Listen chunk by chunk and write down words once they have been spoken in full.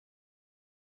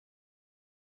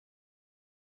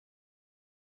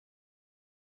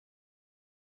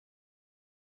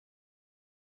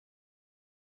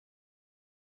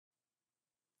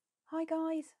Hi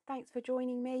guys, thanks for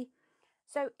joining me.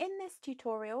 So in this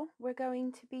tutorial we're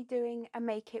going to be doing a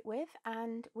make it with,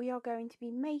 and we are going to be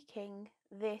making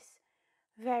this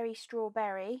very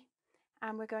strawberry,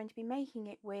 and we're going to be making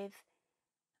it with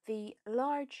the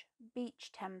large beech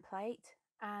template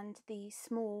and the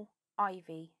small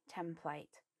ivy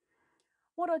template.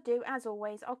 What I'll do, as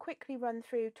always, I'll quickly run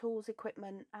through tools,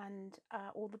 equipment and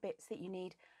all the bits that you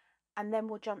need, and then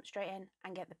we'll jump straight in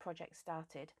and get the project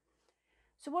started.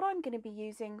 So what I'm going to be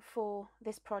using for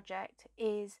this project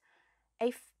is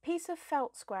a piece of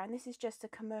felt square, and this is just a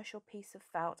commercial piece of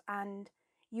felt, and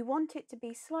you want it to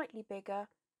be slightly bigger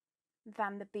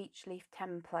than the beech leaf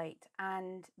template,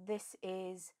 and this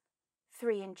is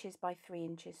 3 inches by 3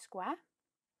 inches square.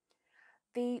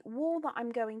 The wool that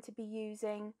I'm going to be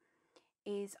using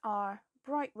is our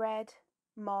bright red,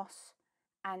 moss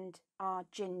and our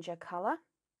ginger colour.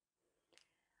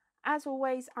 As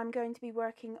always, I'm going to be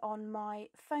working on my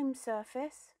foam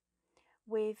surface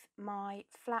with my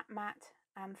flat mat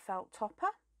and felt topper.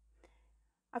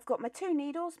 I've got my 2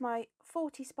 needles, my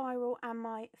 40 spiral and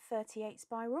my 38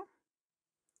 spiral.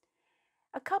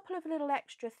 A couple of little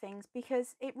extra things,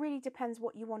 because it really depends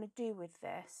what you want to do with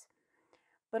this,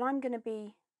 but I'm going to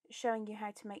be showing you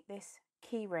how to make this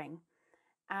key ring.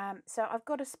 So I've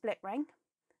got a split ring,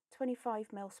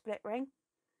 25mm split ring,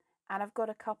 and I've got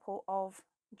a couple of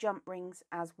jump rings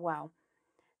as well.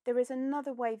 There is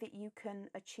another way that you can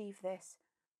achieve this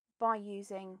by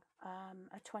using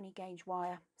a 20 gauge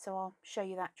wire, so I'll show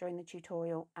you that during the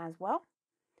tutorial as well.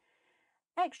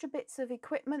 Extra bits of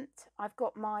equipment: I've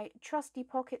got my trusty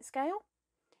pocket scale,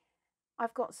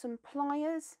 I've got some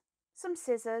pliers, some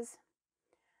scissors,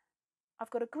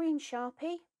 I've got a green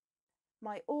Sharpie,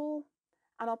 my awl,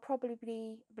 and I'll probably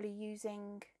be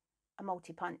using a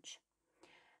multi-punch.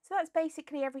 So that's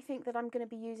basically everything that I'm going to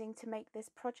be using to make this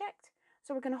project.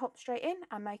 So we're going to hop straight in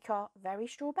and make our very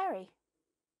strawberry.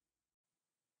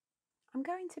 I'm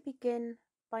going to begin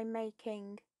by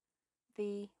making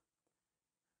the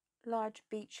large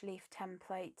beech leaf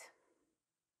template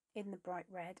in the bright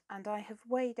red, and I have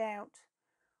weighed out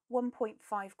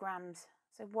 1.5 grams,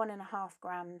 so 1.5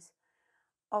 grams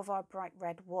of our bright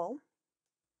red wool.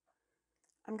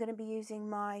 I'm going to be using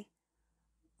my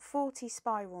 40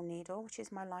 spiral needle, which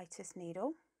is my lightest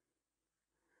needle.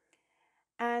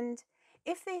 And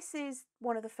if this is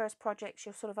one of the first projects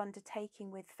you're sort of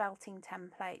undertaking with felting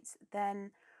templates,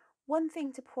 then one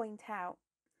thing to point out: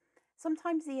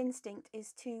 sometimes the instinct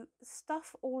is to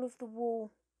stuff all of the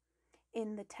wool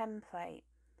in the template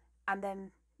and then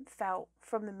felt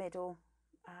from the middle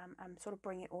and sort of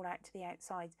bring it all out to the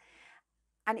outside.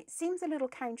 And it seems a little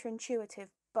counterintuitive,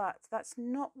 but that's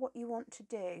not what you want to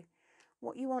do.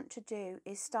 What you want to do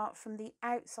is start from the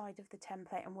outside of the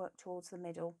template and work towards the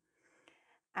middle.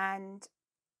 And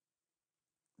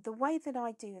the way that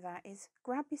I do that is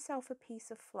grab yourself a piece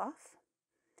of fluff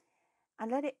and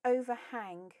let it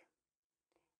overhang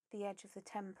the edge of the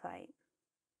template.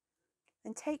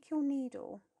 Then take your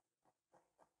needle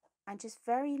and just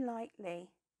very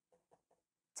lightly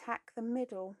tack the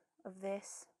middle of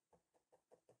this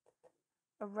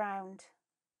around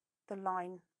the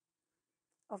line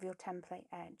of your template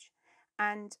edge.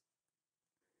 And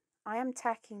I am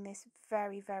tacking this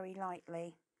very, very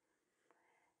lightly.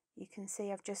 You can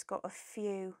see I've just got a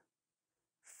few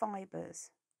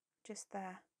fibres just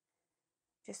there,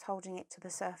 just holding it to the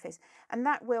surface, and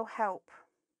that will help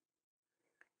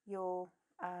your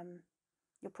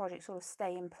project sort of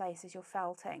stay in place as you're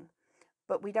felting.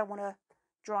 But we don't want to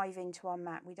drive into our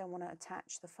mat, we don't want to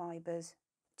attach the fibres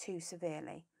too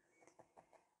severely.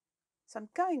 So I'm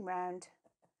going round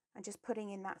and just putting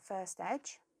in that first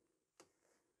edge,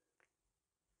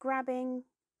 grabbing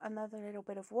another little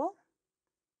bit of wool,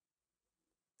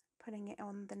 putting it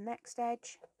on the next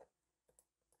edge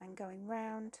and going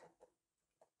round.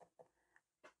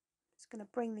 Just going to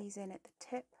bring these in at the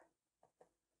tip,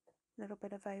 a little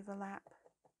bit of overlap,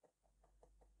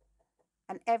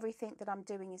 and everything that I'm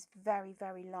doing is very,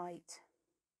 very light.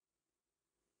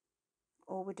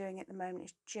 All we're doing at the moment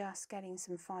is just getting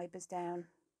some fibres down.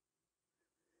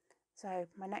 So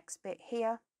my next bit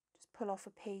here, just pull off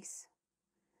a piece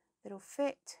that'll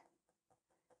fit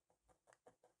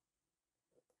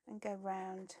and go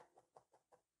round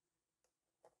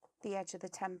the edge of the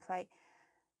template.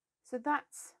 So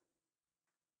that's,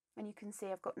 and you can see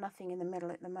I've got nothing in the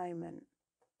middle at the moment,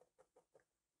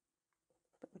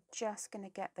 but we're just going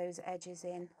to get those edges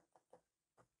in.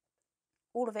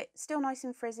 All of it still nice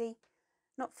and frizzy,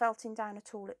 not felting down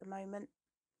at all at the moment.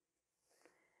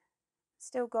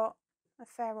 Still got a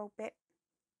fair old bit,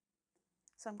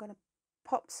 so I'm going to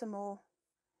pop some more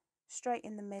straight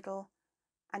in the middle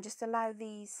and just allow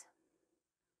these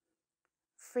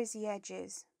frizzy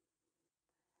edges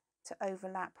to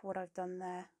overlap what I've done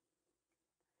there.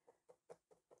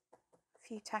 A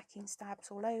few tacking stabs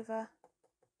all over,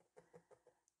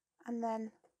 and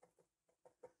then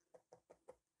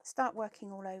start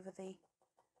working all over the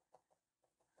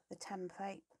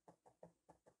template.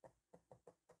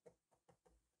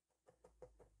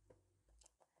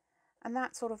 And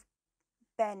that sort of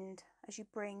bend as you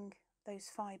bring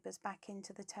those fibres back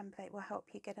into the template will help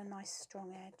you get a nice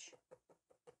strong edge.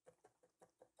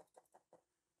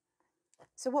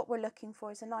 So what we're looking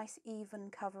for is a nice even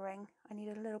covering. I need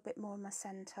a little bit more in my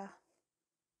centre.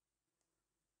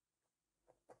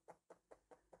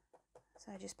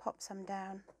 So I just pop some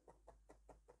down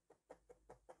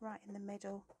right in the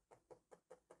middle.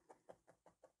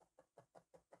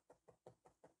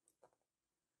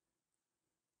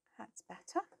 That's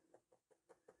better.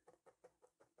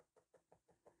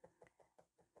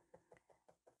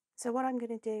 So what I'm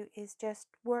going to do is just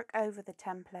work over the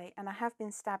template, and I have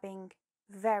been stabbing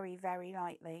very, very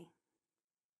lightly,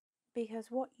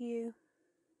 because what you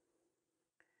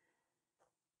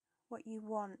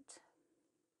want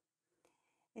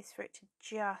is for it to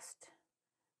just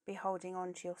be holding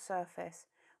onto your surface.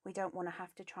 We don't want to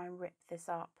have to try and rip this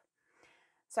up.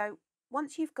 So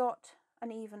once you've got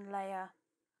an even layer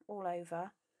all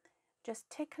over, just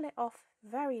tickle it off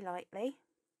very lightly,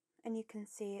 and you can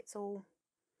see it's all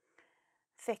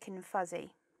thick and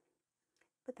fuzzy,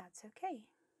 but that's okay.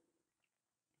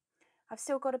 I've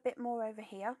still got a bit more over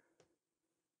here.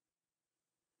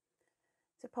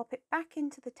 So pop it back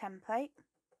into the template,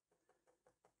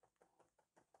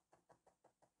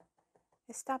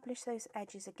 establish those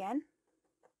edges again,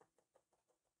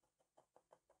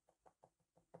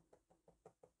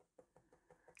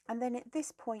 and then at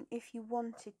this point, if you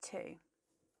wanted to,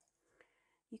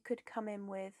 you could come in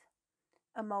with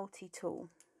a multi-tool.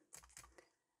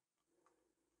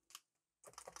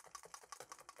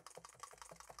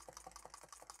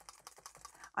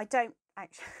 I don't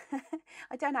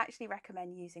actually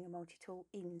recommend using a multi-tool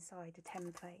inside a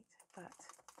template, but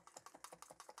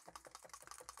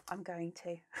I'm going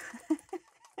to.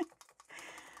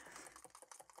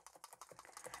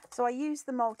 So I use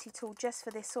the multi-tool just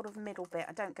for this sort of middle bit.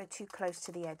 I don't go too close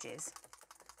to the edges.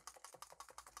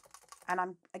 And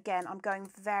I'm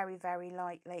going very, very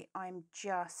lightly. I'm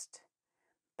just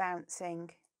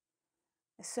bouncing.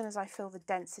 As soon as I feel the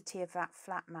density of that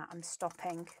flat mat, I'm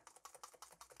stopping.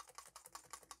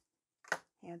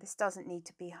 You know, this doesn't need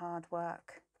to be hard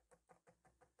work.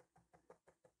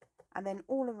 And then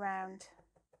all around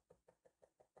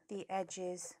the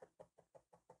edges,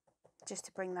 just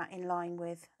to bring that in line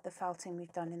with the felting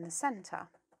we've done in the centre.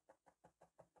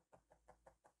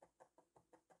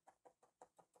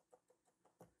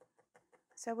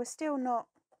 So we're still not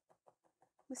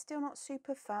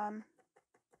super firm,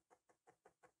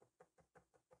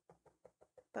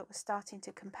 but we're starting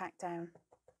to compact down.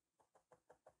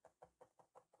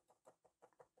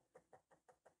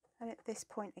 And at this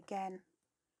point again,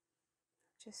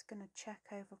 just going to check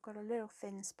over. I've got a little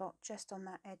thin spot just on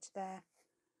that edge there.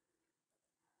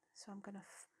 So I'm going to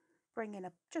bring in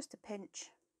just a pinch.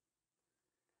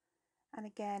 And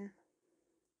again,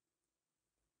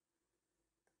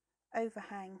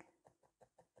 overhang.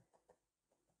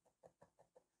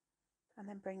 And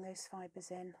then bring those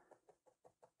fibres in.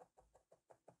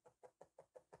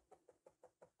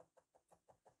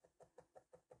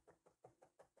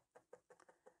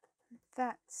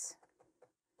 That's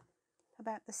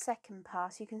about the second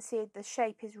pass. You can see the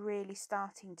shape is really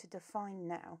starting to define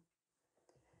now.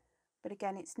 But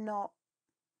again, it's not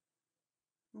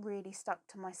really stuck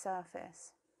to my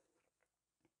surface.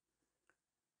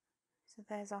 So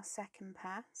there's our second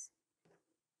pass.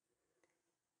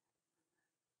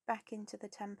 Back into the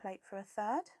template for a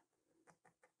third.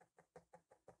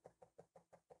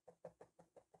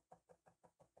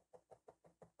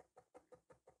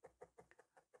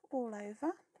 All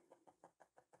over.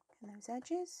 And those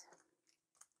edges.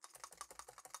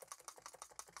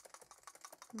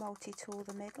 Multi-tool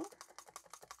the middle.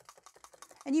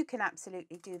 And you can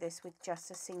absolutely do this with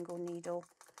just a single needle.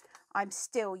 I'm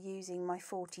still using my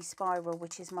 40 spiral,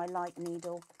 which is my light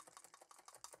needle.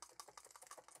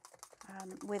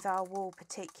 With our wool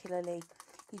particularly,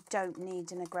 you don't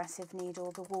need an aggressive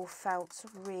needle. The wool felts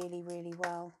really, really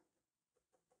well.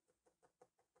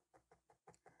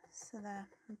 So there,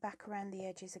 back around the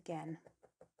edges again.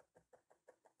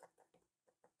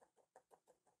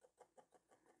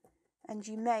 And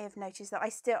you may have noticed that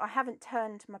I haven't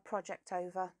turned my project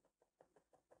over.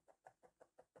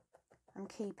 I'm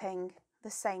keeping the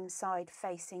same side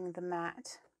facing the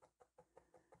mat.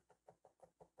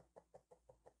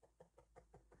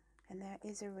 And there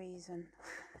is a reason.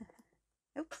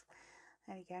 Oops,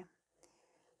 there we go.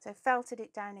 So felted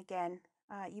it down again.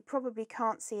 You probably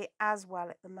can't see it as well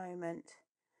at the moment,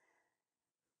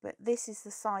 but this is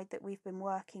the side that we've been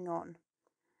working on,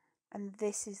 and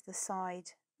this is the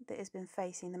side that has been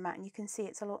facing the mat, and you can see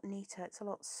it's a lot neater, it's a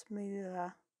lot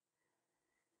smoother.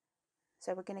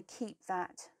 So we're going to keep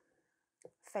that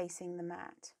facing the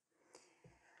mat.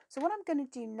 So what I'm going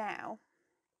to do now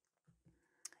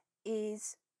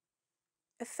is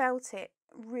felt it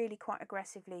really quite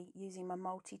aggressively using my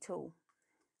multi-tool,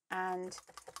 and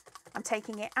I'm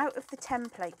taking it out of the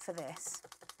template for this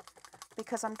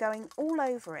because I'm going all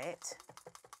over it,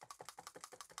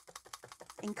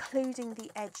 including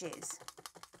the edges.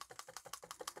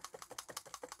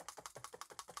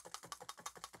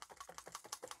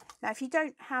 Now, if you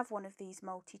don't have one of these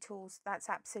multi-tools, that's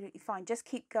absolutely fine. Just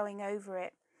keep going over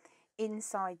it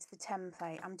inside the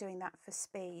template. I'm doing that for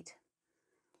speed.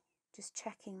 Just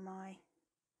checking my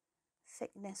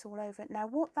thickness all over it. Now,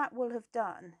 what that will have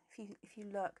done, if you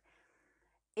look,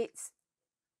 it's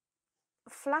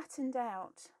flattened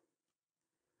out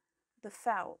the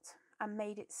felt and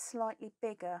made it slightly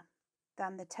bigger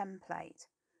than the template.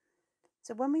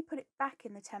 So when we put it back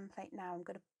in the template now, I'm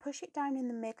going to push it down in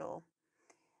the middle,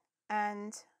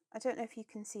 and I don't know if you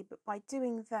can see, but by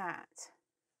doing that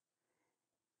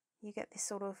you get this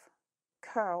sort of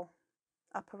curl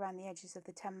up around the edges of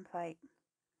the template,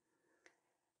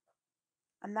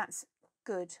 and that's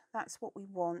good. That's what we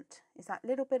want, is that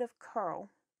little bit of curl,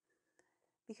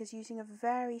 because using a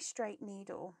very straight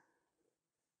needle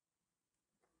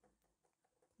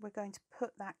we're going to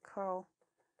put that curl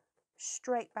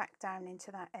straight back down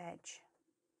into that edge,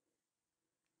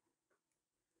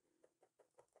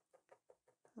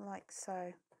 like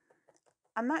so.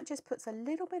 And that just puts a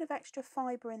little bit of extra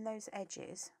fibre in those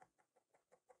edges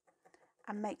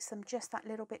and makes them just that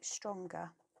little bit stronger.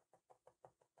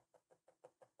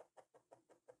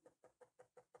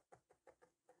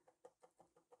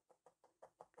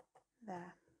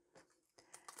 There.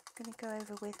 I'm going to go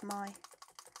over with my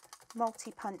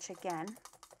multi-punch again,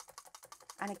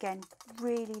 and again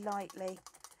really lightly.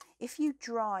 If you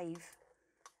drive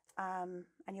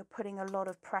and you're putting a lot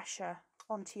of pressure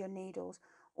onto your needles,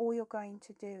 all you're going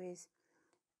to do is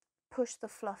push the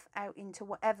fluff out into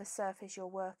whatever surface you're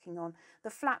working on. The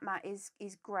flat mat is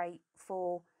great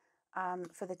for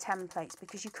the templates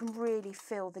because you can really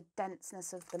feel the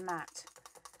denseness of the mat,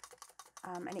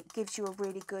 and it gives you a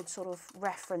really good sort of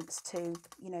reference to,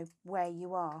 you know, where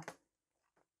you are.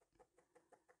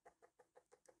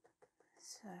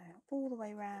 So all the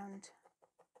way around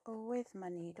with my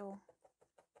needle,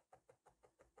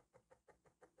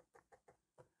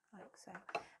 like so.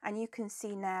 And you can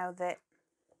see now that,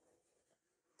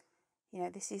 you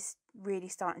know, this is really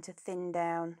starting to thin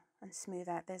down and smooth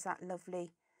out. There's that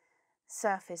lovely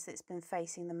surface that's been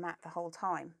facing the mat the whole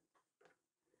time.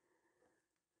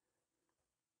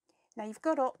 Now you've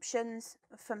got options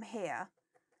from here.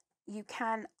 You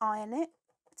can iron it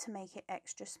to make it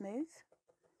extra smooth.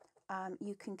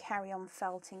 You can carry on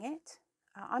felting it.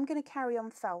 I'm going to carry on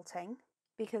felting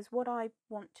because what I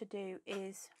want to do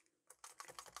is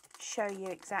show you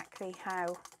exactly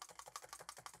how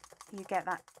you get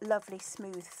that lovely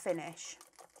smooth finish.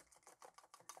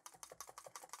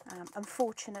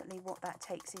 Unfortunately, what that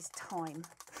takes is time.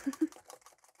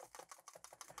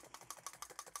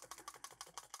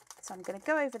 So I'm going to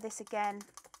go over this again.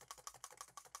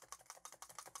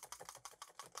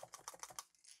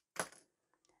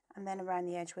 And then around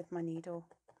the edge with my needle,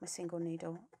 my single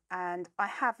needle. And I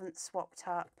haven't swapped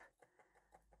up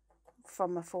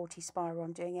from my 40 spiral.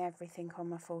 I'm doing everything on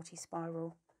my 40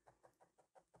 spiral.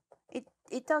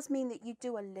 It does mean that you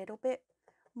do a little bit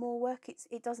more work.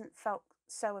 It doesn't felt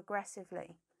so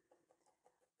aggressively,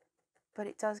 but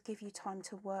it does give you time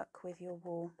to work with your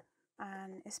wool,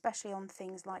 and especially on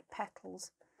things like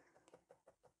petals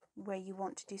where you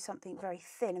want to do something very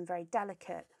thin and very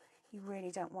delicate. You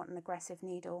really don't want an aggressive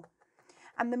needle,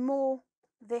 and the more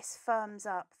this firms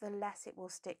up, the less it will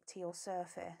stick to your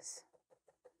surface.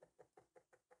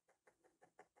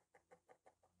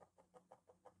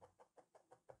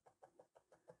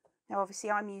 Now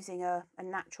obviously I'm using a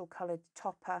natural coloured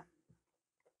topper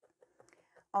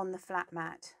on the flat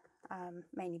mat,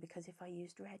 mainly because if I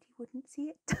used red you wouldn't see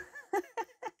it. I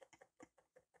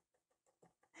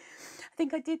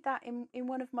think I did that in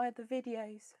one of my other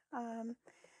videos,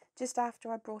 just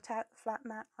after I brought out the flat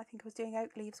mat. I think I was doing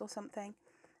oak leaves or something,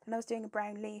 and I was doing a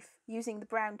brown leaf using the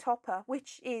brown topper,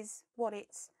 which is what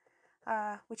it's,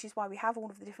 which is why we have all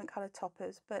of the different coloured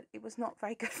toppers, but it was not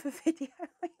very good for videoing.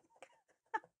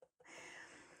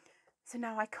 So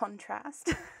now I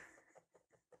contrast.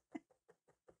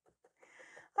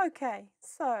 Okay,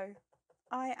 so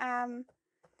I am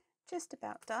just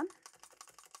about done.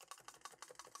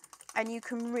 And you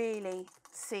can really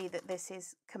see that this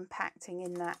is compacting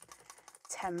in that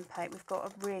template. We've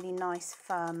got a really nice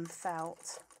firm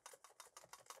felt.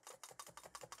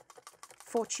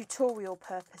 For tutorial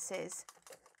purposes,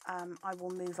 I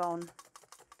will move on,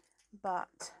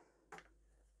 but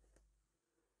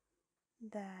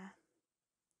there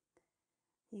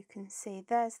you can see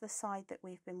there's the side that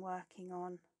we've been working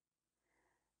on.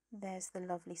 There's the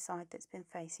lovely side that's been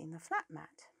facing the flat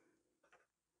mat.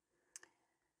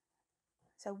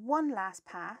 So one last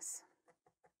pass,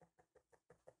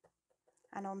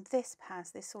 and on this pass,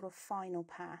 this sort of final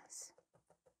pass,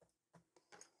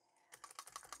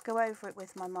 go over it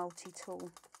with my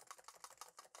multi-tool.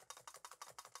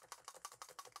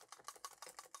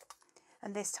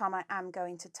 And this time I am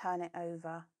going to turn it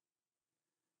over,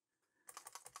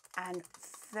 and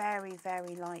very,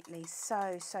 very lightly,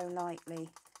 so lightly,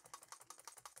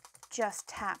 just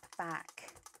tap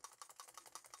back.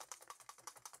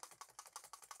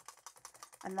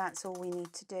 And that's all we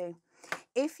need to do.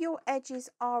 If your edges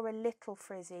are a little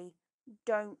frizzy,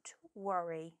 don't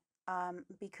worry,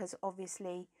 because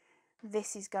obviously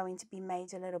this is going to be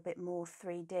made a little bit more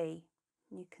 3D,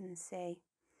 you can see.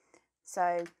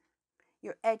 So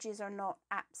your edges are not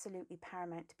absolutely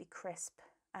paramount to be crisp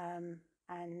and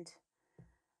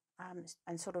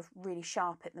sort of really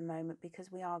sharp at the moment,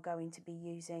 because we are going to be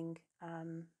using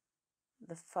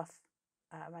the fluff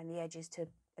around the edges to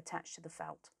attach to the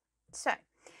felt. So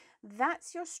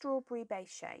that's your strawberry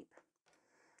base shape.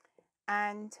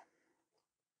 And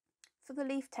for the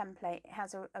leaf template, it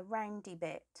has a roundy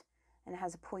bit and it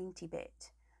has a pointy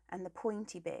bit, and the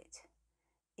pointy bit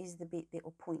is the bit that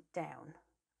will point down,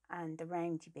 and the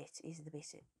roundy bit is the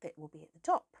bit that will be at the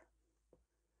top.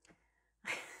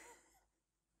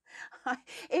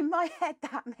 In my head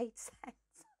that made sense.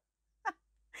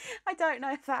 I don't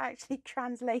know if that actually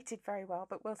translated very well,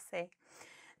 but we'll see.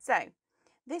 So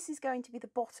this is going to be the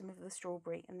bottom of the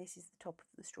strawberry, and this is the top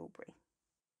of the strawberry.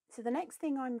 So the next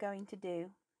thing I'm going to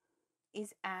do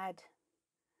is add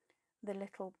the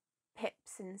little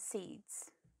pips and seeds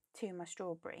to my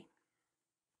strawberry.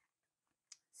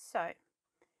 So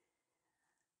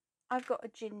I've got a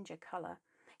ginger colour.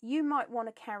 You might want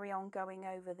to carry on going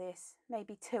over this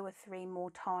maybe 2 or 3 more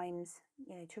times,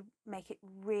 you know, to make it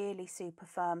really super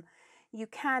firm. You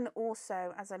can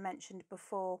also, as I mentioned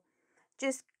before,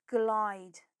 just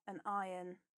glide an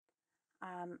iron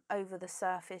over the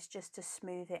surface just to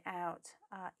smooth it out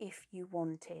if you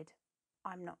wanted.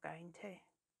 I'm not going to.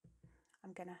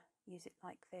 I'm going to use it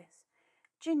like this.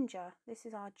 Ginger, this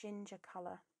is our ginger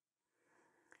colour.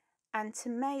 And to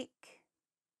make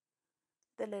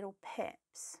the little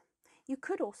pips, you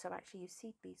could also actually use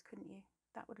seed beads, couldn't you?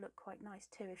 That would look quite nice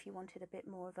too if you wanted a bit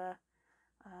more of a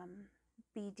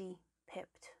beady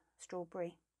pipped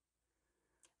strawberry.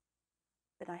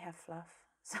 But I have fluff,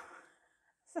 so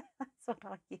that's what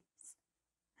I use.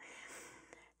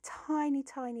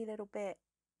 Tiny little bit,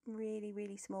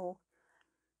 really small,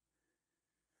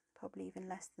 probably even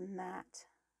less than that.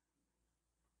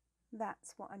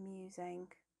 That's what I'm using.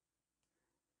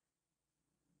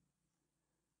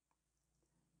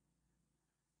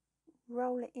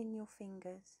 Roll it in your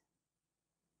fingers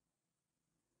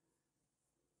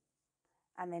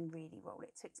and then really roll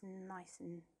it so it's nice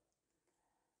and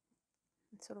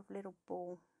sort of little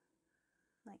ball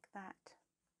like that.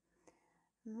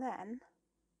 And then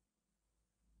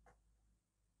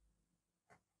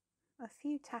a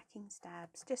few tacking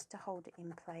stabs just to hold it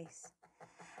in place.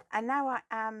 And now I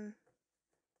am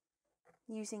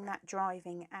using that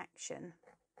driving action.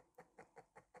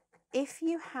 If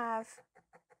you have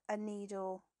a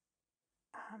needle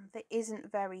that isn't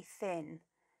very thin,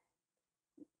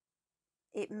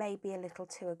 it may be a little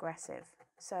too aggressive.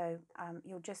 So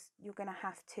you're going to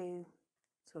have to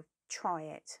sort of try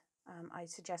it. I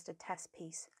suggest a test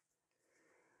piece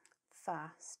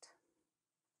first.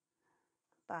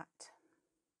 But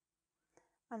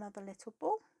another little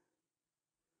ball.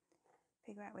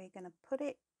 Figure out where you're going to put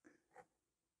it.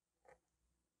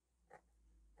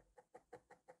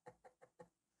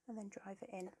 And then drive it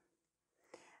in.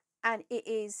 And it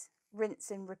is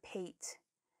rinse and repeat.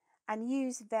 And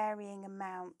use varying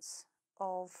amounts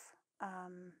of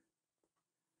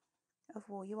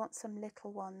wool. You want some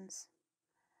little ones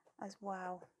as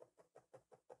well.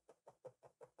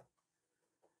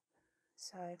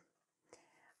 So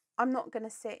I'm not going to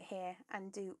sit here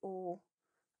and do all,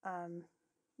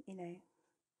 you know,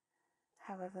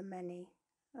 however many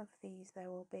of these there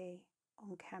will be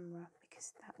on camera,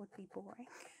 because that would be boring.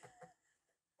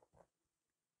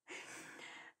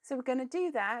 So we're going to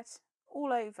do that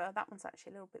all over. That one's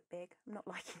actually a little bit big. I'm not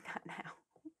liking that now.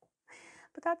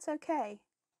 But that's okay,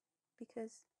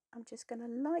 because I'm just going to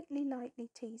lightly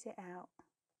tease it out.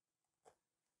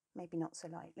 Maybe not so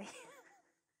lightly.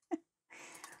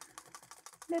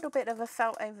 Little bit of a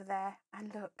felt over there,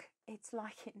 and look, it's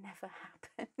like it never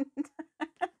happened.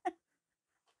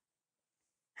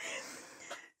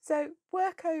 So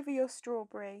work over your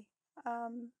strawberry.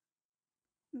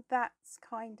 That's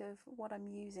kind of what I'm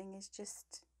using, is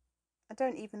just, I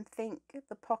don't even think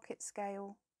the pocket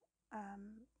scale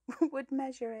would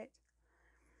measure it,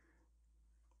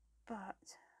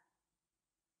 but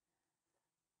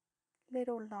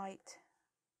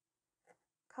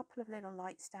couple of little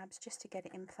light stabs just to get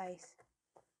it in place,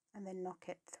 and then knock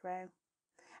it through.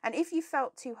 And if you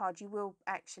felt too hard, you will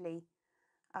actually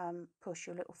push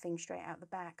your little thing straight out the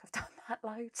back. I've done that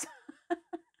loads.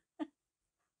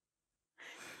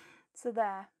 So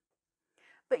there.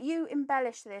 But you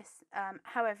embellish this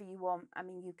however you want. I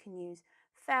mean, you can use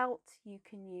felt, you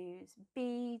can use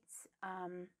beads,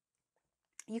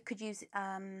 you could use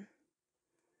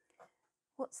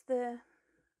what's the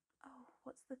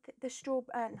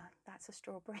strawberry? No, that's a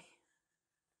strawberry.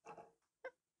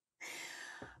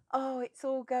 Oh, it's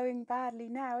all going badly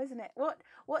now, isn't it?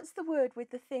 What's the word with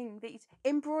the thing that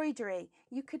embroidery?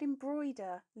 You could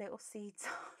embroider little seeds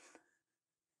on.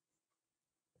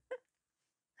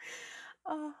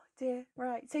 Oh dear.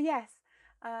 Right. So yes,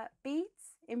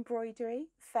 beads, embroidery,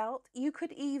 felt. You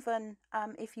could even,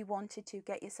 if you wanted to,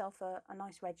 get yourself a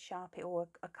nice red Sharpie or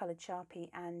a coloured Sharpie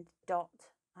and dot.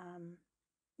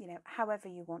 You know, however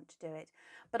you want to do it.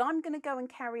 But I'm going to go and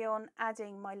carry on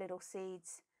adding my little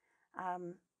seeds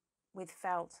with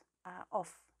felt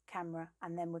off camera,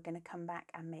 and then we're going to come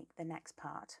back and make the next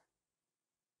part.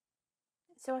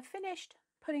 So I finished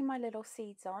putting my little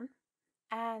seeds on,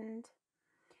 and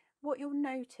what you'll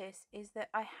notice is that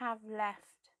I have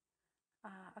left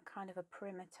a kind of a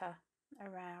perimeter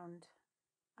around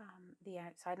the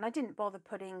outside, and I didn't bother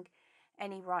putting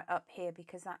any right up here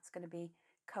because that's going to be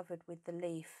covered with the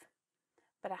leaf,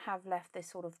 but I have left this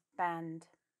sort of band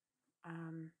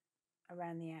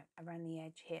around the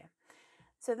edge here.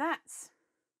 So that's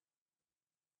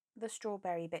the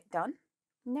strawberry bit done.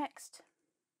 Next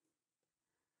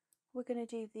we're going to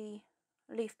do the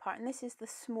leaf part, and this is the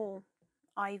small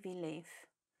ivy leaf,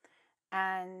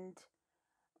 and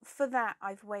for that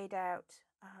I've weighed out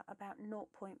about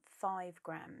 0.5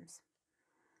 grams,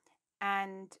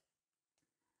 and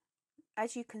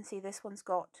as you can see, this one's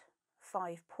got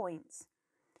 5 points.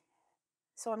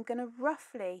 So I'm going to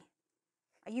roughly,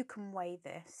 you can weigh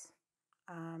this,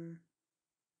 in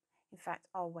fact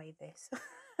I'll weigh this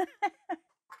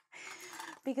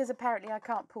because apparently I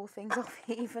can't pull things off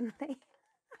evenly.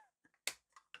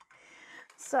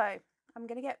 So I'm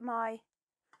going to get my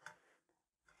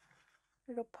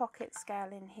little pocket scale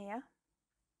in here,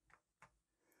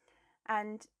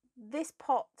 and this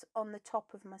pot on the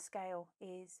top of my scale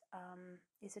is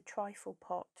a trifle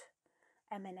pot,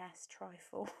 M&S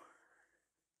trifle.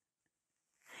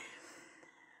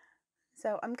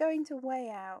 So I'm going to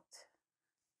weigh out,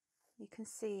 you can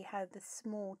see how the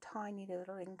small tiny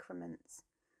little increments,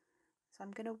 so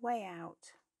I'm going to weigh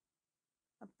out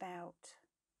about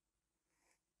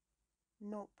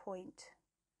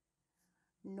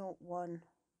 0.1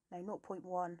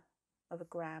 of a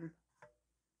gram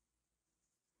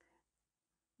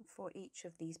for each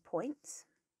of these points,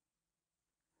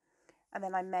 and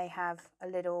then I may have a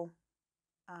little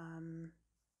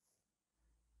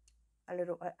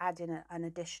add in an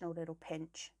additional little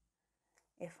pinch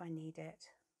if I need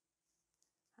it.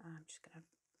 I'm just going to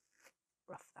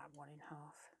rough that one in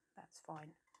half, that's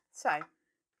fine. So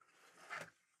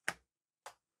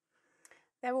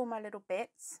they're all my little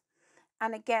bits,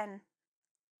 and again,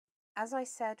 as I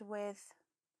said with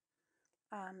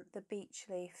the beech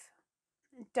leaf,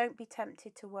 don't be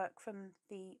tempted to work from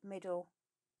the middle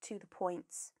to the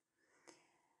points.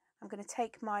 I'm going to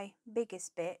take my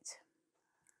biggest bit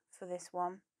for this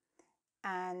one,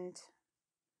 and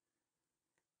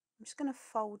I'm just going to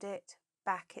fold it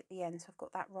back at the end, so I've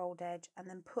got that rolled edge, and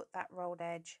then put that rolled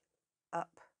edge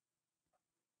up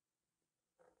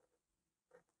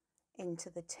into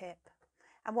the tip.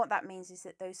 And what that means is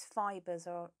that those fibres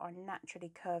are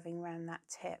naturally curving around that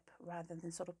tip rather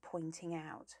than sort of pointing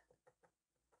out.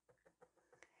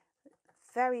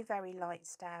 Very, very light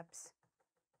stabs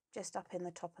just up in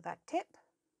the top of that tip,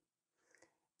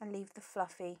 and leave the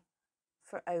fluffy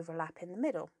for overlap in the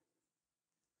middle.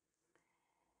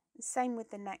 The same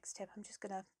with the next tip. I'm just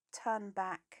going to turn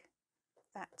back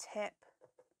that tip,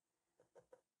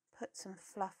 put some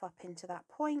fluff up into that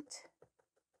point,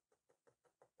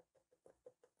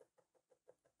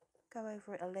 go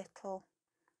over it a little,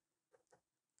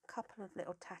 couple of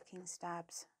little tacking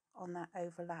stabs on that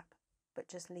overlap, but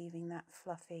just leaving that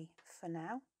fluffy for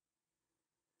now.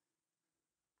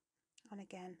 And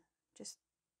again, just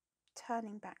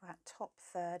turning back that top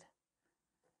third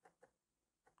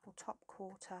or top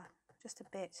quarter just a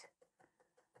bit,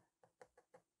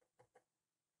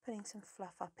 putting some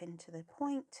fluff up into the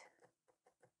point,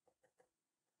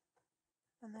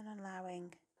 and then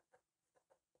allowing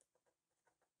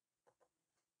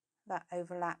that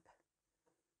overlap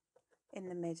in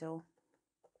the middle.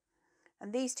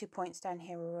 And these 2 points down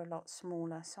here are a lot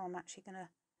smaller, so I'm actually going to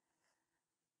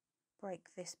break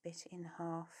this bit in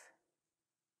half,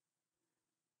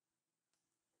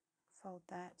 fold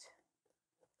that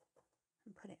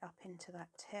and put it up into that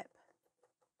tip.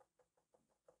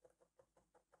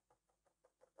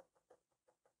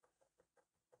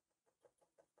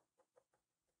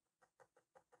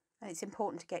 And it's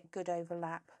important to get good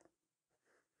overlap.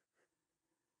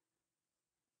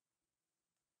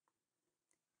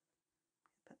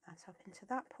 Put that up into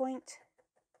that point.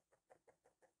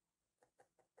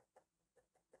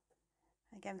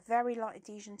 Again, very light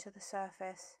adhesion to the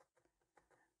surface.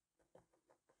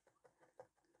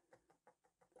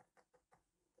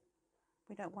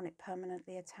 We don't want it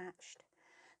permanently attached.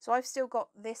 So I've still got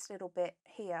this little bit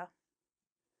here,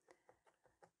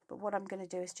 but what I'm going to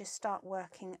do is just start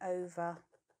working over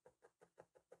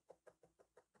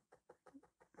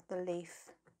the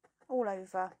leaf, all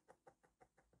over.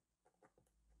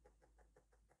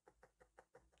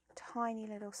 Tiny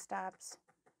little stabs,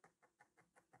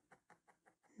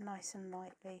 nice and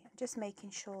lightly, just making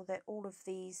sure that all of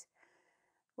these,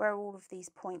 where all of these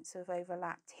points have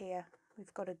overlapped here,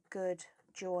 we've got a good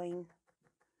join.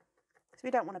 So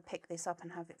we don't want to pick this up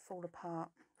and have it fall apart.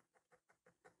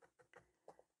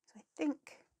 So I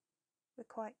think we're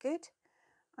quite good.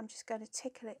 I'm just going to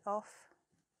tickle it off.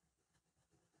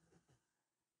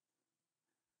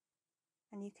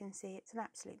 And you can see it's an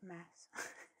absolute mess.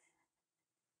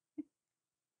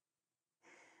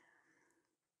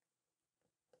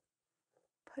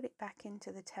 Put it back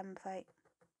into the template.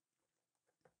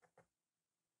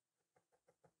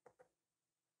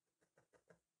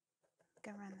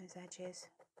 Go around those edges.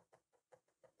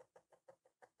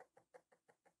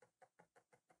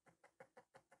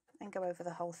 And go over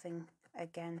the whole thing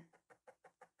again.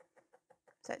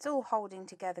 So it's all holding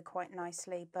together quite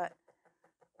nicely, but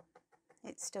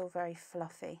it's still very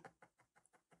fluffy.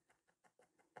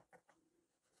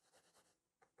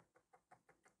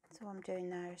 So what I'm doing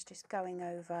now is just going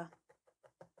over.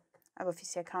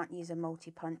 Obviously I can't use a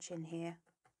multi-punch in here.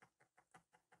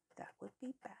 That would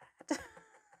be bad.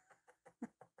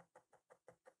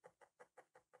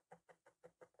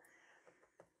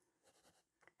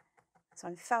 So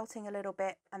I'm felting a little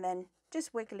bit and then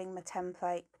just wiggling my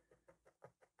template.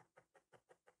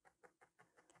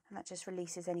 And that just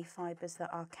releases any fibres that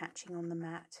are catching on the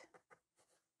mat.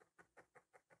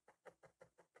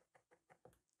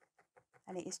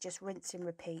 And it is just rinse and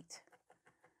repeat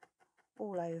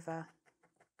all over.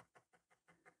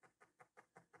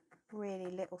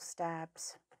 Really little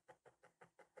stabs.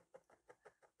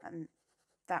 And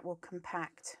that will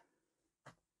compact.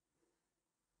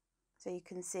 So you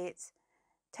can see it's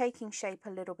taking shape a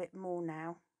little bit more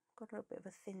now. Got a little bit of a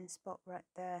thin spot right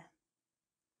there.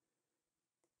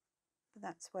 But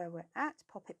that's where we're at.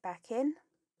 Pop it back in.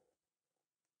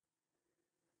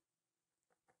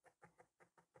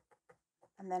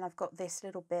 And then I've got this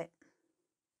little bit.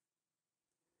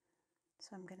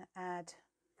 So I'm going to add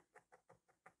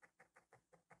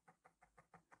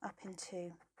up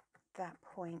into that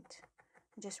point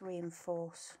and just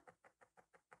reinforce.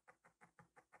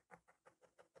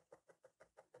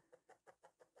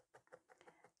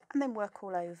 And then work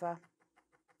all over.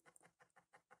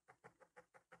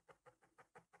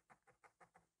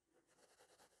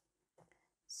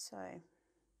 So,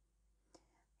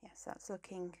 yes, that's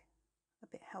looking a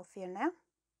bit healthier now.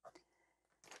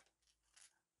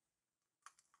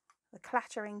 The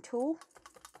clattering tool.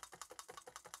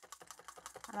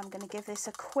 And I'm going to give this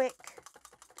a quick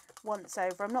once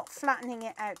over. I'm not flattening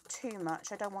it out too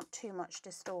much. I don't want too much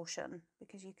distortion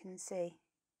because you can see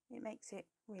it makes it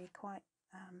really quite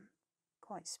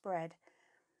spread.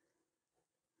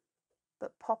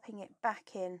 But popping it back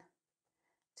in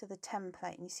to the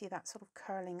template, and you see that sort of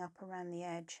curling up around the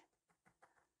edge.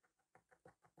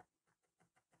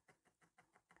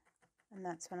 And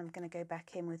that's when I'm going to go back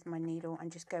in with my needle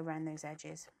and just go around those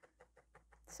edges.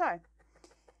 So I'm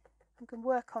going to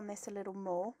work on this a little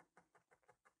more.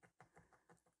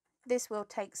 This will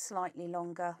take slightly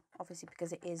longer, obviously,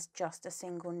 because it is just a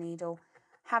single needle.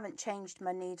 Haven't changed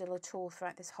my needle at all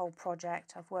throughout this whole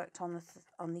project. I've worked on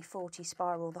the 40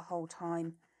 spiral the whole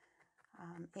time.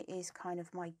 It is kind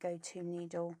of my go-to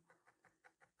needle.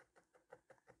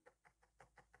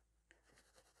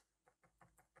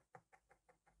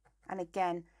 And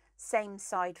again, same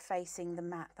side facing the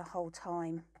mat the whole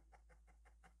time.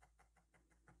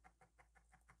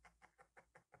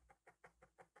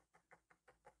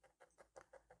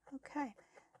 Okay,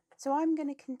 so I'm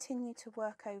going to continue to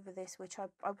work over this, which I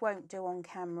won't do on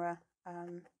camera.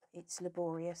 It's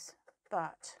laborious,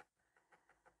 but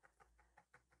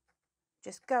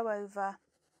just go over,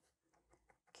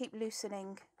 keep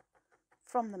loosening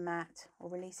from the mat or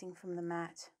releasing from the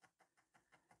mat,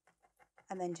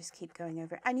 and then just keep going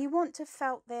over it. And you want to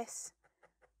felt this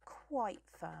quite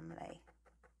firmly.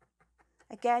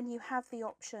 Again, you have the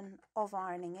option of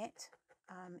ironing it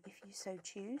if you so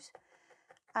choose.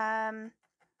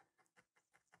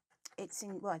 It's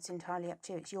entirely up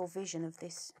to you. It's your vision of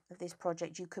this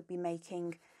project. You could be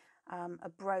making a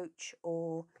brooch,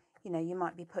 or you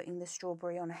might be putting the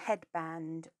strawberry on a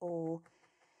headband, or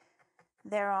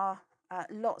there are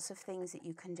lots of things that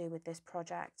you can do with this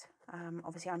project.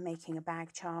 Obviously, I'm making a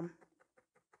bag charm.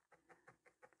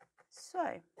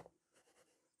 So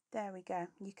there we go.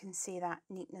 You can see that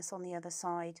neatness on the other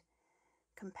side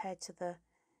compared to the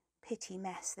pitty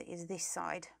mess that is this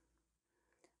side.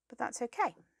 But that's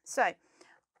okay. So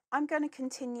I'm going to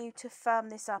continue to firm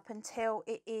this up until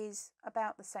it is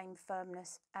about the same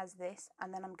firmness as this,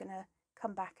 and then I'm going to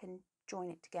come back and join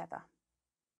it together.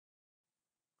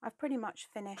 I've pretty much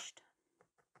finished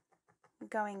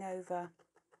going over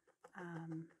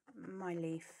my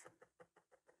leaf,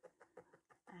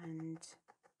 and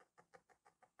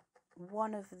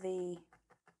one of the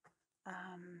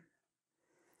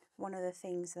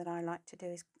things that I like to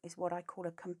do is what I call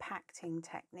a compacting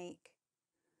technique.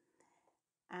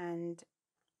 And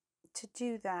to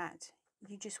do that,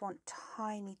 you just want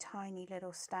tiny, tiny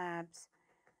little stabs,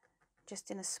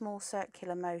 just in a small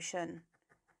circular motion,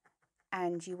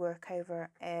 and you work over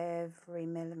every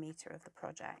millimetre of the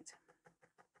project.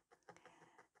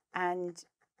 And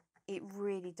it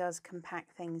really does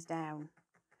compact things down.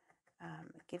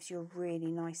 It gives you a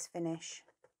really nice finish.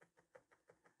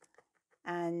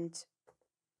 And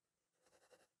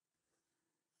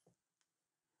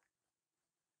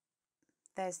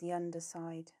there's the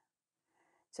underside.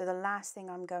 So the last thing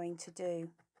I'm going to do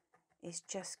is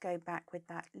just go back with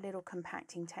that little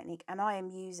compacting technique. And I am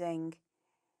using,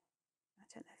 I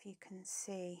don't know if you can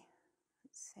see,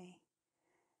 let's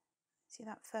see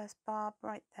that first barb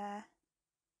right there?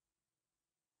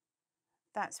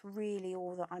 That's really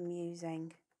all that I'm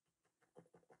using.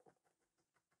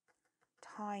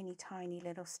 Tiny, tiny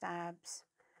little stabs,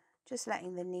 just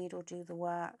letting the needle do the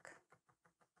work.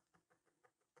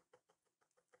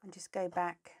 And just go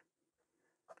back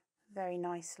very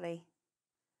nicely.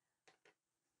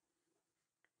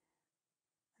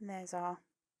 And there's our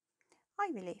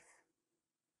ivy leaf.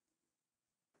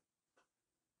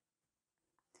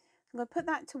 I'm going to put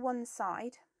that to one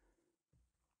side,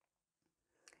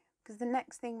 because the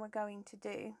next thing we're going to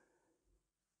do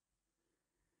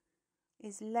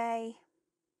is lay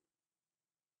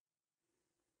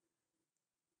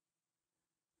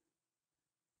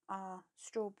our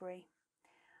strawberry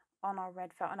on our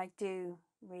red felt. And I do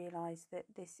realise that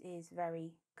this is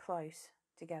very close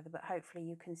together, but hopefully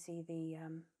you can see the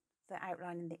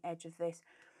outline and the edge of this.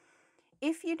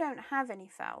 If you don't have any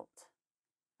felt,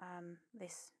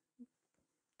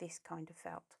 this kind of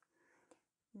felt,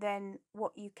 then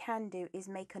what you can do is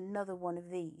make another one of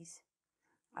these,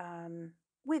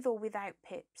 with or without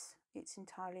pips. It's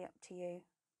entirely up to you.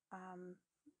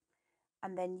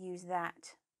 And then use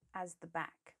that as the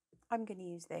back. I'm going to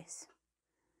use this.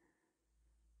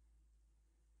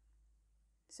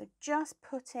 So just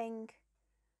putting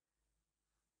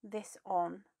this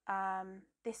on.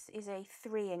 This is a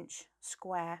 3-inch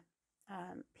square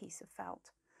piece of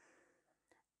felt.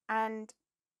 And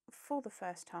for the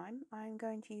first time, I'm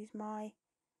going to use my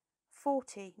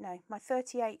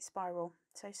 38 spiral.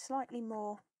 So slightly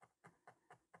more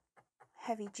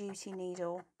heavy duty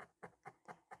needle.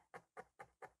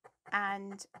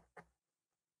 And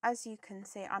as you can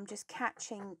see, I'm just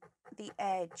catching the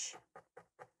edge,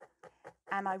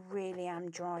 and I really am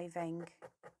driving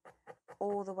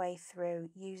all the way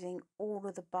through, using all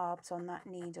of the barbs on that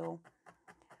needle.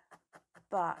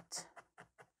 But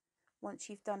once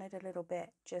you've done it a little bit,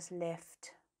 just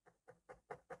lift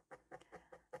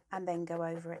and then go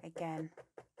over it again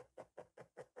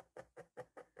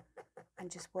and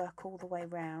just work all the way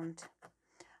round.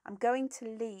 I'm going to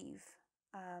leave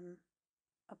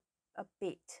a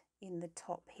bit in the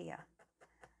top here,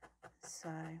 So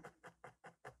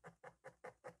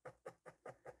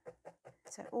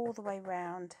all the way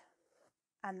round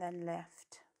and then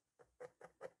lift.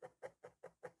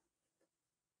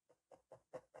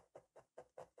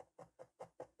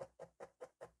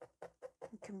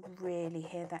 You can really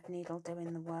hear that needle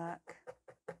doing the work.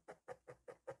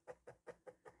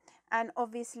 And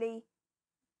obviously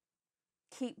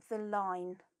keep the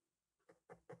line.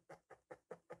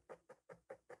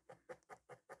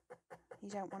 You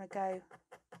don't want to go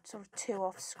sort of too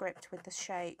off script with the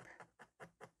shape.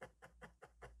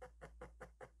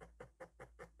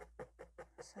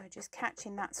 So just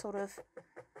catching that sort of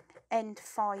end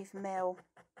 5mm.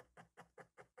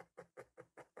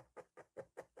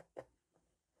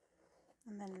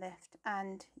 And then lift,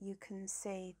 and you can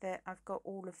see that I've got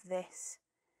all of this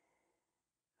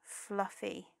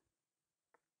fluffy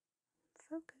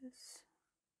focus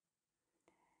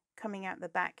coming out the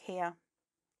back here,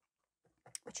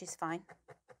 which is fine.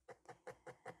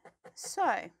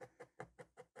 So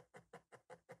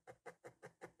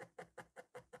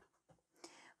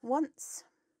once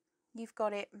you've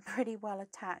got it pretty well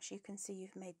attached, you can see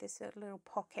you've made this little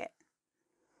pocket,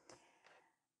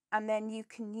 and then you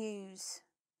can use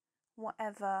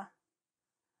whatever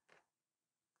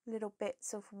little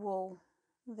bits of wool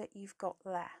that you've got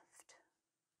left,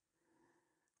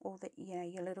 or that, you know,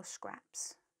 your little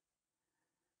scraps,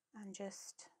 and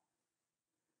just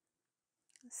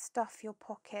stuff your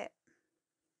pocket.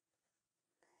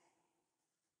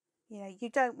 You know, you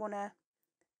don't want to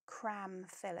cram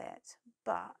fill it,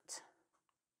 but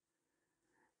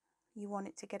you want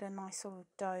it to get a nice sort of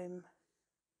dome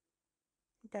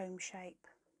shape.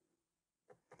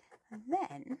 And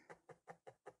then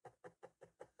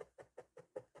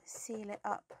seal it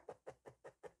up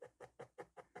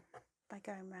by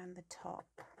going around the top.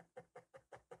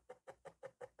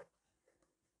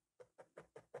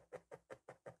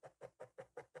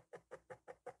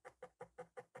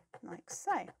 Like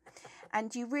so.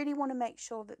 And you really want to make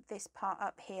sure that this part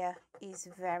up here is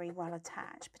very well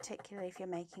attached, particularly if you're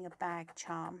making a bag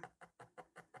charm,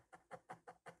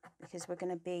 because we're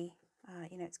going to be,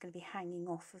 you know, it's going to be hanging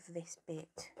off of this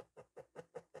bit.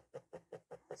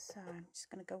 So I'm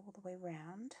just going to go all the way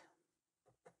round.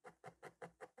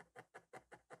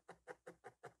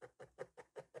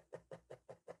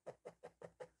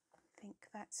 I think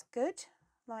that's good,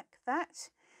 like that.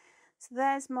 So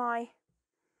there's my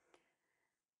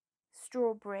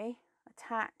strawberry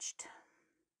attached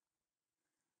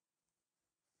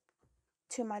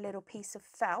to my little piece of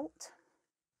felt.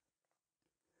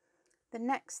 The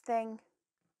next thing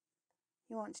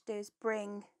you want to do is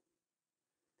bring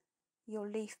your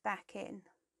leaf back in,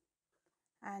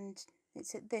 and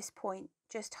it's at this point,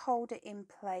 just hold it in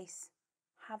place,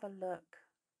 have a look.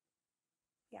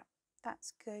 Yeah,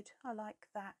 that's good, I like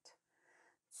that.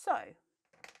 So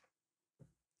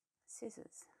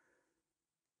scissors,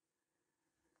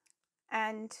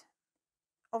 and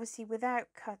obviously without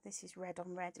cut, this is red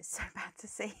on red, it's so bad to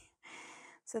see.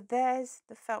 So there's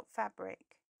the felt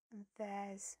fabric, and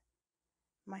there's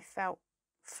my felt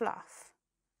fluff,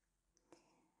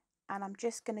 and I'm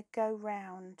just going to go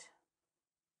round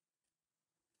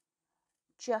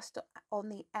just on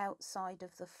the outside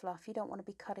of the fluff. You don't want to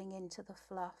be cutting into the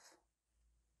fluff.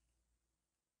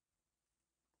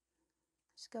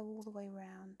 Just go all the way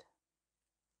round.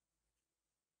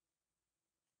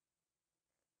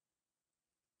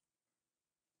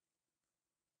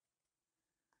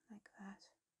 Like that.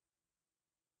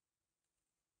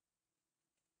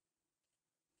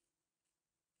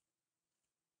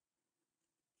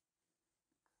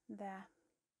 There.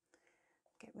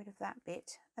 Get rid of that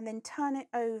bit, and then turn it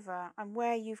over, and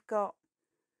where you've got,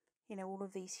 you know, all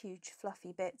of these huge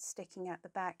fluffy bits sticking out the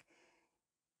back,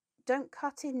 don't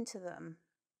cut into them,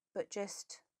 but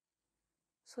just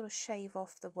sort of shave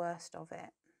off the worst of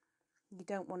it. You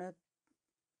don't want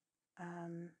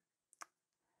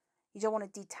to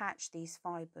detach these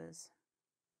fibres,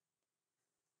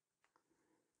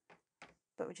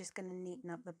 but we're just going to neaten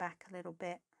up the back a little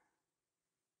bit,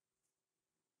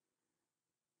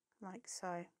 like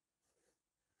so.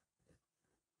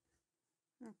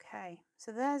 Okay,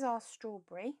 so there's our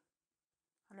strawberry,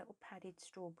 a little padded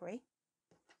strawberry.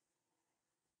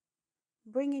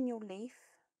 Bring in your leaf,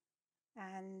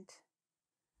 and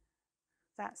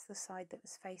that's the side that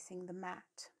was facing the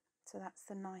mat, so that's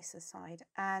the nicer side.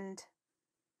 And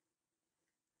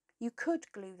you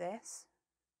could glue this,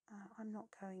 I'm not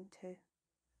going to.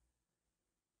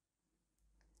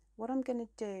 What I'm going to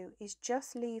do is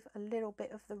just leave a little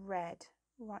bit of the red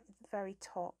right at the very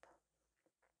top.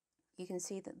 You can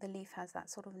see that the leaf has that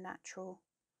sort of natural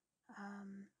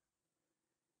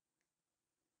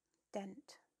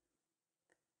dent,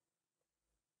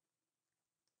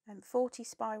 and 40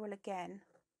 spiral again,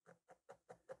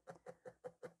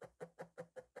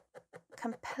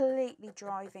 completely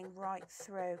driving right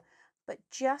through. But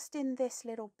just in this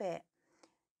little bit,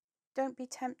 don't be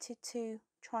tempted to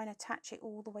try and attach it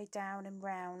all the way down and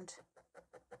round.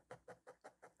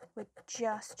 We're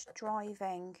just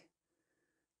driving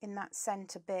in that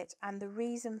centre bit, and the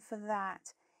reason for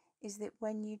that is that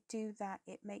when you do that,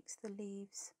 it makes the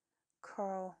leaves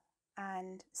curl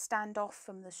and stand off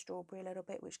from the strawberry a little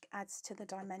bit, which adds to the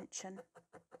dimension.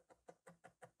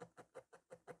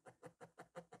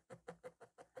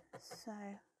 So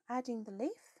adding the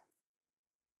leaf,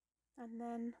 and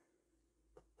then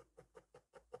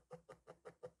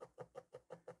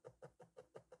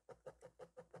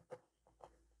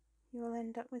you'll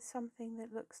end up with something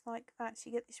that looks like that. So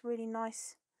you get this really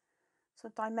nice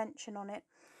sort of dimension on it.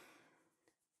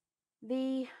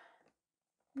 The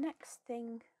next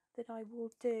thing that I will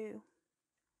do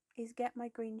is get my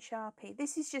green Sharpie.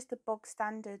 This is just a bog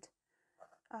standard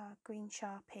green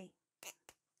Sharpie,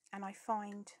 and I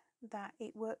find that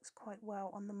it works quite well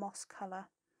on the moss colour.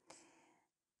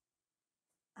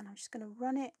 And I'm just going to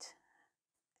run it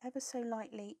ever so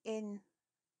lightly in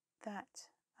that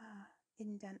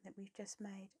indent that we've just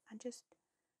made, and just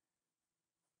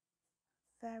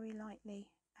very lightly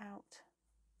out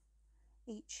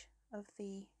each of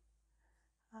the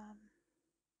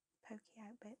pokey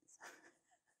out bits.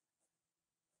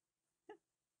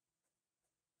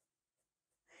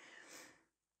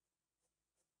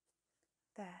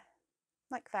 There,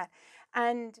 like that.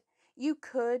 And you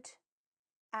could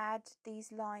add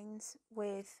these lines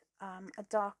with a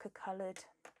darker coloured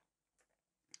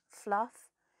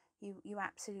fluff. You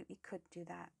absolutely could do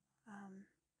that.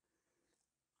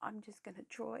 I'm just going to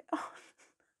draw it on.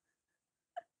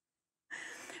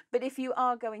 But if you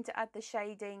are going to add the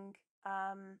shading,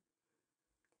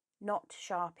 not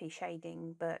Sharpie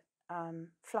shading, but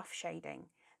fluff shading,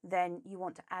 then you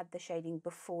want to add the shading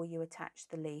before you attach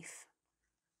the leaf.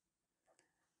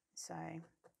 So I'm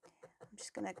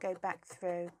just going to go back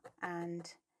through,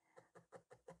 and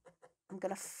I'm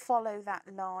going to follow that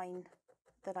line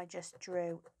that I just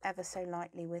drew ever so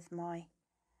lightly with my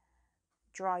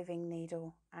driving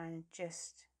needle, and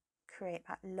just create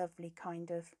that lovely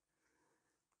kind of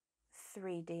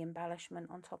 3D embellishment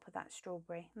on top of that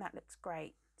strawberry, and that looks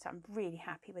great. So I'm really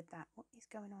happy with that. What is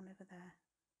going on over there?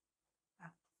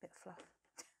 Oh, bit of fluff.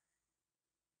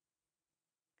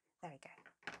 There we go.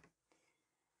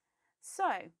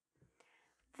 So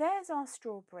there's our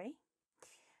strawberry.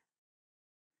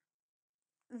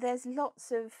 There's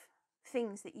lots of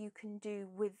things that you can do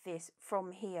with this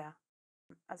from here.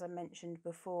 As I mentioned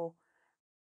before,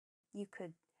 you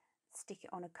could stick it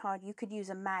on a card. You could use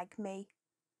a Makery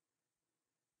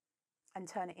and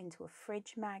turn it into a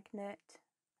fridge magnet.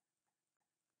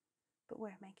 But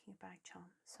we're making a bag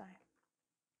charm, so.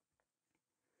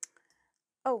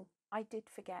 Oh, I did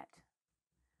forget.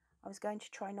 I was going to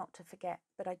try not to forget,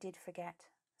 but I did forget.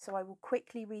 So I will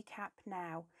quickly recap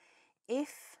now.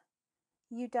 If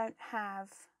you don't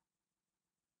have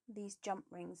these jump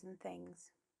rings and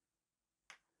things,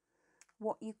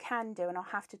 what you can do, and I'll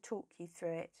have to talk you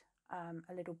through it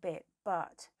a little bit,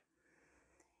 but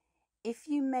if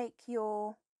you make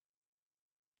your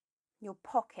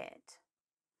pocket,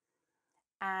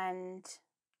 and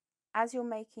as you're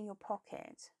making your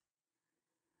pocket,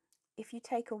 if you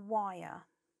take a wire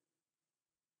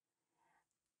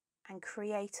and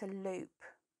create a loop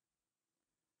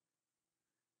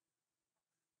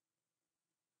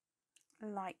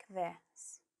like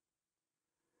this,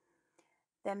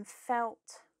 then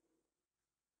felt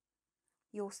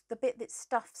the bit that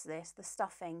stuffs this, the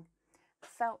stuffing,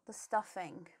 felt the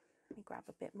stuffing. Let me grab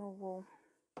a bit more wool.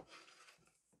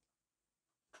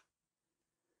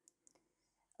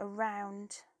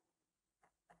 Around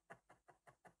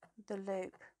the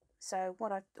loop. So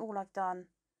all I've done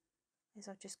is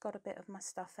I've just got a bit of my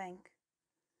stuffing,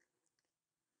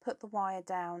 put the wire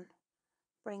down,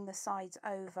 bring the sides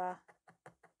over,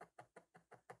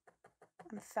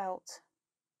 and felt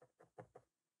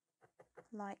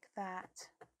like that.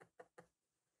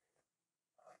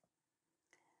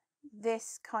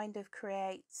 This kind of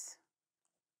creates,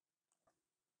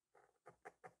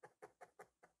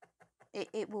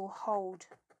 it will hold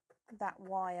that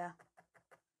wire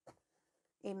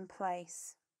in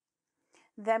place.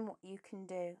 Then what you can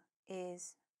do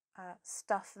is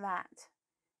stuff that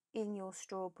in your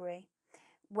strawberry.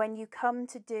 When you come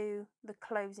to do the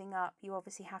closing up, you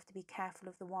obviously have to be careful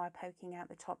of the wire poking out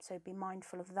the top, so be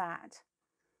mindful of that.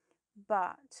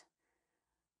 But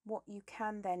what you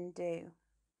can then do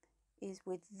is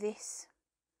with this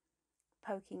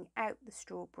poking out the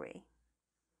strawberry,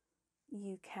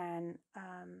 you can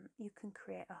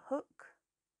create a hook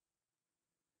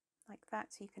like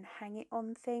that, so you can hang it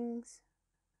on things.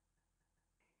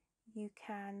 You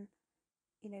can,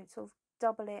 sort of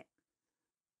double it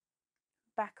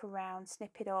back around,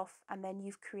 snip it off, and then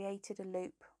you've created a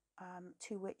loop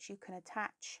to which you can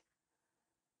attach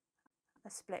a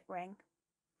split ring.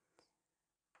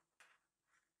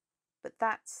 But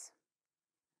that's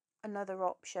another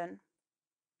option.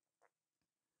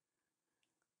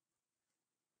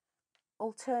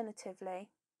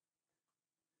 Alternatively,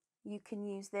 you can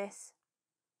use this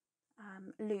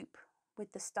loop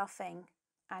with the stuffing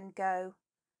and go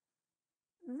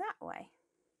that way.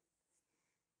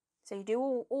 So you do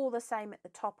all the same at the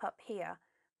top up here,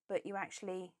 but you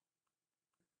actually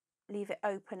leave it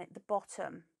open at the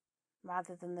bottom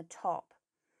rather than the top,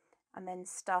 and then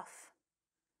stuff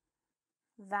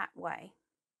that way.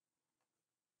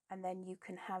 And then you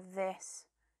can have this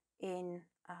in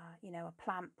a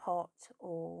plant pot,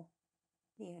 or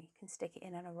you can stick it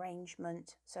in an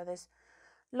arrangement. So there's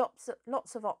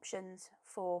lots of options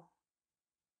for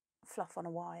fluff on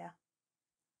a wire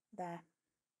there.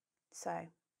 So,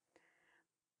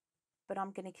 but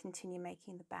I'm going to continue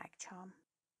making the bag charm,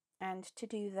 and to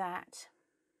do that,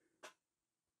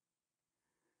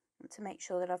 to make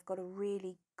sure that I've got a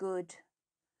really good,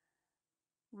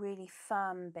 really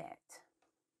firm bit,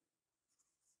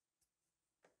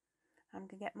 I'm going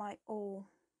to get my awl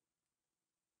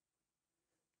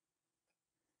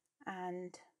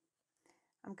and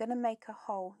I'm going to make a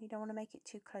hole. You don't want to make it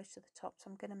too close to the top, so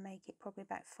I'm going to make it probably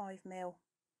about 5mm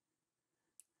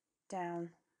down.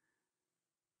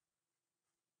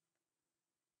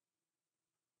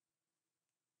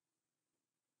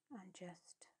 And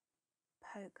just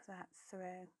poke that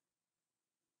through.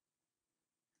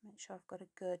 Make sure I've got a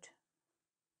good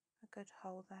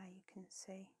hole there. You can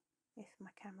see, if my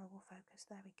camera will focus.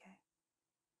 There we go.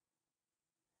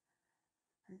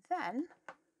 And then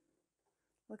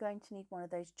we're going to need one of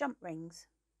those jump rings,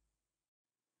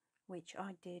 which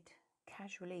I did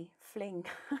casually fling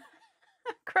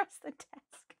across the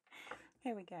desk.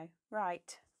 Here we go.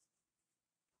 Right.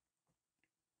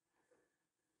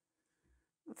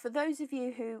 For those of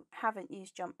you who haven't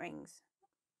used jump rings,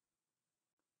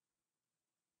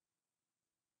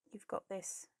 you've got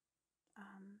this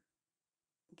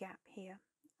gap here,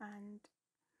 and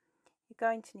you're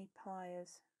going to need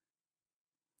pliers.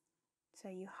 So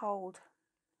you hold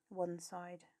one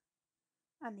side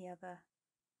and the other,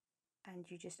 and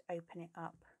you just open it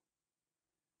up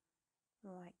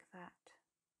like that.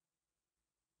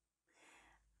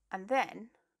 And then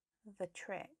the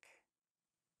trick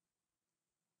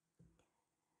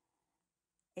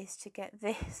is to get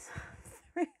this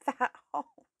through that hole.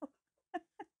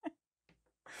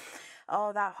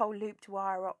 Oh, that whole looped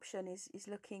wire option is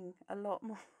looking a lot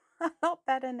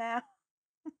better now.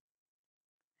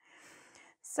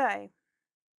 So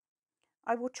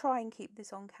I will try and keep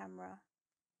this on camera,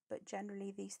 but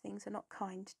generally these things are not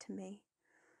kind to me.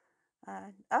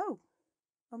 Oh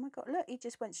my God, look, he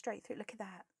just went straight through. Look at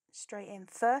that, straight in.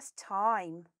 First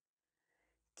time.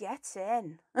 Get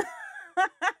in.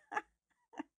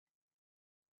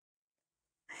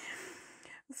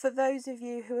 For those of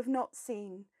you who have not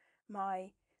seen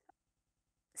my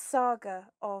saga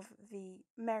of the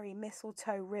Merry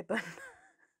Mistletoe ribbon,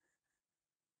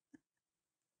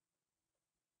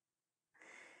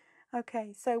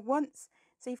 okay, so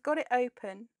you've got it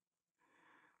open,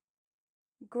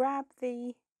 grab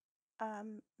the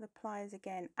pliers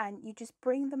again, and you just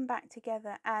bring them back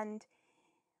together, and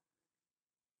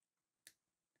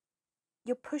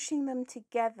you're pushing them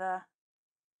together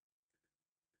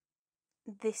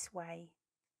this way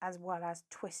as well as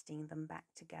twisting them back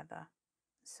together.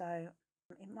 So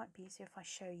it might be easier if I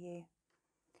show you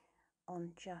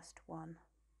on just one.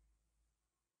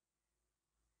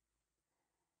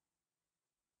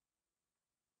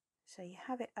 So you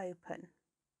have it open,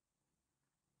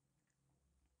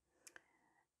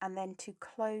 and then to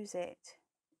close it,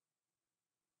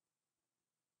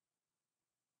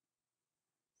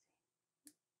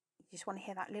 you just want to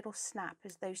hear that little snap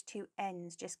as those two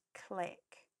ends just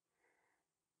click,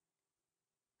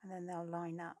 and then they'll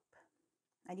line up.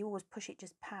 And you always push it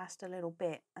just past a little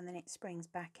bit, and then it springs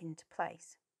back into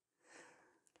place.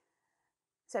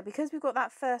 So because we've got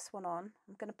that first one on,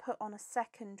 I'm going to put on a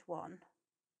second one.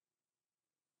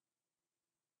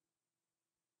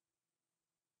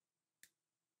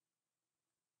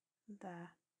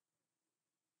 There.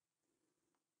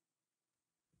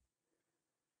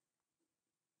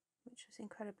 Which was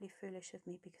incredibly foolish of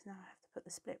me, because now I have to put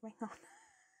the split ring on.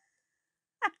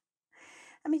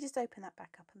 Let me just open that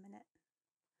back up a minute.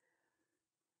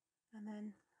 And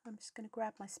then I'm just going to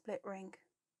grab my split ring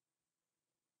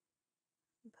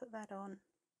and put that on.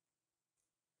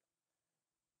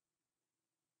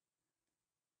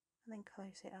 And then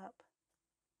close it up.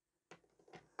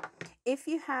 If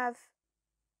you have,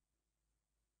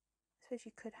 I suppose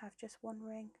you could have just one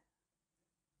ring.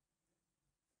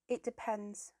 It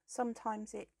depends.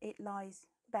 Sometimes it lies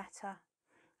better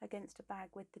against a bag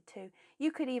with the two.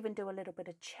 You could even do a little bit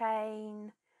of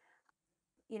chain.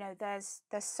 You know, there's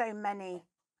so many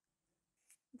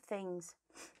things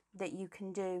that you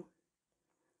can do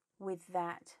with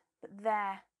that. But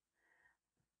there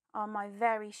are my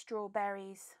very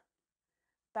strawberries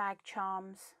bag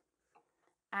charms,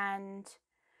 and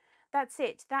that's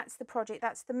it. That's the project.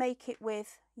 That's the make it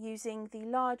with, using the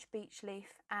large beech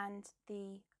leaf and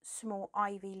the small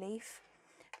ivy leaf.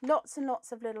 Lots and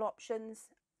lots of little options.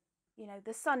 You know,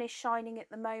 the sun is shining at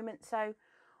the moment, so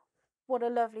what a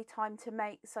lovely time to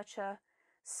make such a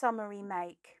summery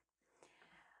make.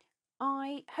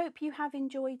 I hope you have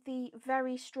enjoyed the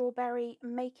very strawberry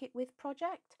make it with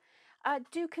project.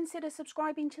 Do consider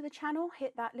subscribing to the channel.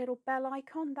 Hit that little bell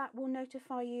icon. That will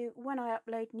notify you when I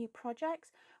upload new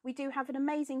projects. We do have an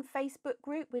amazing Facebook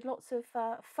group with lots of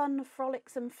fun,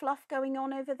 frolics and fluff going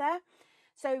on over there.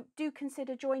 So do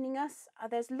consider joining us.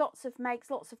 There's lots of makes,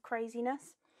 lots of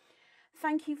craziness.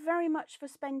 Thank you very much for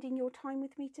spending your time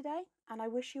with me today, and I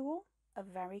wish you all a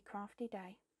very crafty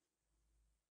day.